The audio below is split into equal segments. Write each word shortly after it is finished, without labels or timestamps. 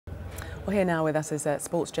Well, here now with us is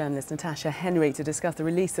sports journalist Natasha Henry to discuss the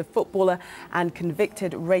release of footballer and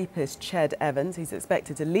convicted rapist Ched Evans. He's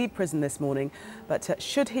expected to leave prison this morning, but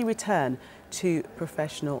should he return to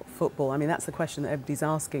professional football? I mean, that's the question that everybody's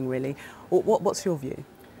asking, really. What's your view?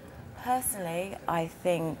 Personally, I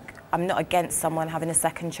think I'm not against someone having a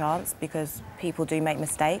second chance because people do make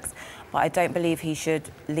mistakes, but I don't believe he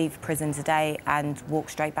should leave prison today and walk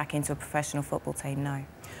straight back into a professional football team, no.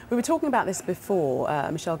 We were talking about this before,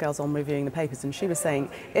 Michelle Galzon reviewing the papers, and she was saying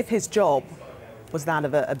if his job was that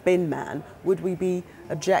of a bin man, would we be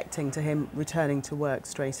objecting to him returning to work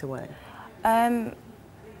straight away?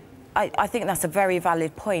 I think that's a very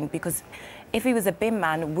valid point, because if he was a bin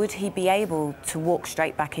man, would he be able to walk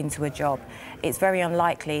straight back into a job? It's very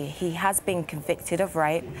unlikely. He has been convicted of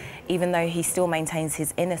rape, even though he still maintains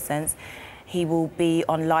his innocence. He will be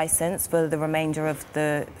on licence for the remainder of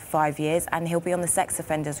the 5 years, and he'll be on the sex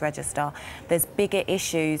offenders register. There's bigger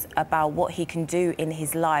issues about what he can do in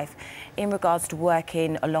his life in regards to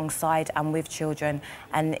working alongside and with children,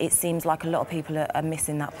 and it seems like a lot of people are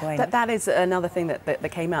missing that point. That is another thing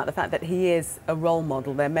that came out, the fact that he is a role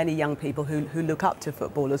model. There are many young people who look up to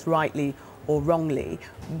footballers, rightly or wrongly.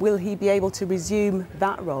 Will he be able to resume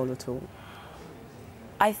that role at all?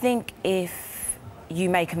 I think if you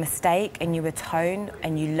make a mistake and you atone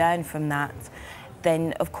and you learn from that,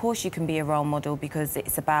 then of course you can be a role model, because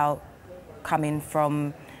it's about coming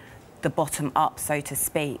from the bottom up, so to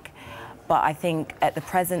speak. But I think at the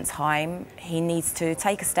present time, he needs to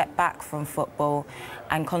take a step back from football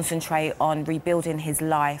and concentrate on rebuilding his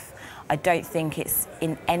life. I don't think it's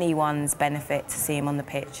in anyone's benefit to see him on the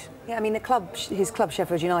pitch. Yeah, I mean, his club,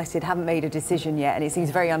 Sheffield United, haven't made a decision yet, and it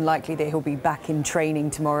seems very unlikely that he'll be back in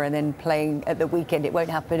training tomorrow and then playing at the weekend. It won't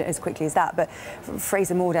happen as quickly as that. But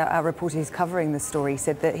Fraser Maud, our reporter who's covering the story,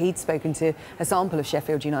 said that he'd spoken to a sample of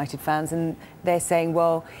Sheffield United fans, and they're saying,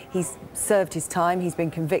 well, he's served his time, he's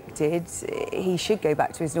been convicted, he should go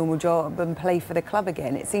back to his normal job and play for the club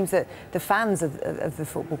again. It seems that the fans of the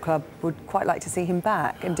football club would quite like to see him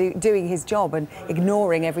back and doing his job and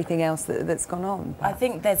ignoring everything else that's gone on. I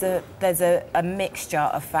think there's a mixture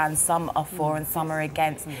of fans. Some are for and some are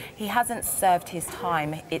against. He hasn't served his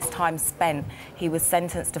time. It's time spent. He was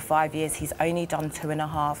sentenced to 5 years. He's only done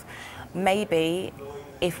 2.5. Maybe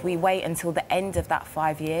if we wait until the end of that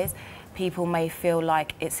 5 years, people may feel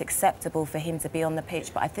like it's acceptable for him to be on the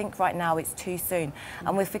pitch. But I think right now it's too soon.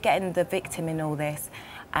 And we're forgetting the victim in all this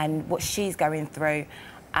and what she's going through,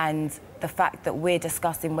 and the fact that we're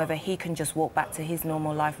discussing whether he can just walk back to his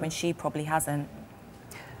normal life when she probably hasn't.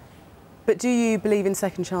 But do you believe in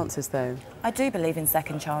second chances, though? I do believe in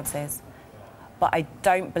second chances, but I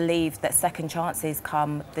don't believe that second chances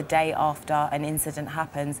come the day after an incident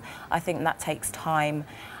happens. I think that takes time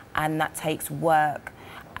and that takes work,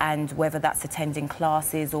 and whether that's attending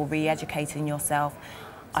classes or re-educating yourself.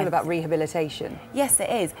 It's all about rehabilitation. Yes, it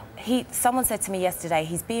is. Someone said to me yesterday,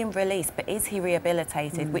 he's being released, but is he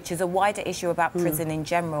rehabilitated? Which is a wider issue about prison in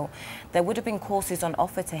general. There would have been courses on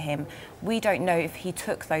offer to him. We don't know if he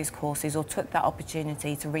took those courses or took that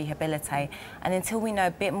opportunity to rehabilitate. And until we know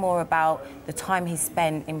a bit more about the time he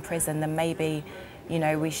spent in prison, then maybe, you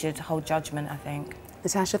know, we should hold judgment, I think.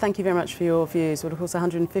 Natasha, thank you very much for your views. Well, of course,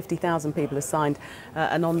 150,000 people have signed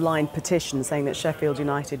an online petition saying that Sheffield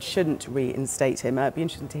United shouldn't reinstate him. It'd be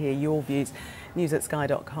interesting to hear your views.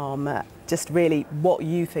 News@sky.com. Just really what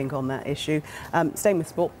you think on that issue. Staying with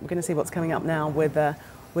sport, we're going to see what's coming up now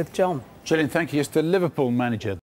with John. Gillian, thank you. It's the Liverpool manager